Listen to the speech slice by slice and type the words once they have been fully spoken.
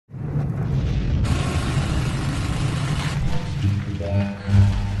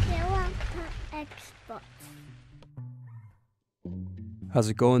Xbox. How's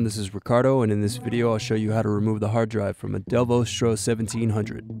it going? This is Ricardo, and in this video I'll show you how to remove the hard drive from a Dell Vostro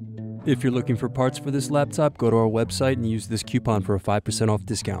 1700. If you're looking for parts for this laptop, go to our website and use this coupon for a 5% off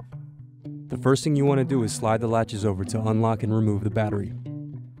discount. The first thing you want to do is slide the latches over to unlock and remove the battery.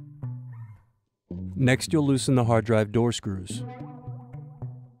 Next, you'll loosen the hard drive door screws.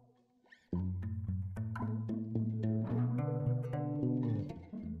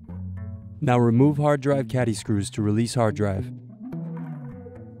 Now remove hard drive caddy screws to release hard drive.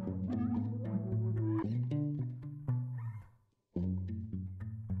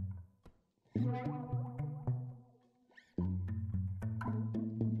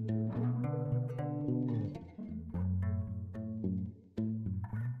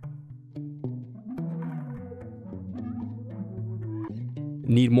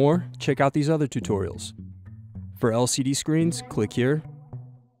 Need more? Check out these other tutorials. For LCD screens, click here.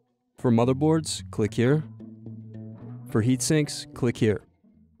 For motherboards, click here. For heatsinks, click here.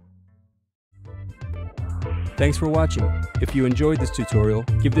 Thanks for watching. If you enjoyed this tutorial,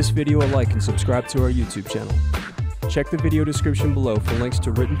 give this video a like and subscribe to our YouTube channel. Check the video description below for links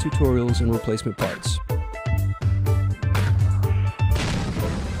to written tutorials and replacement parts.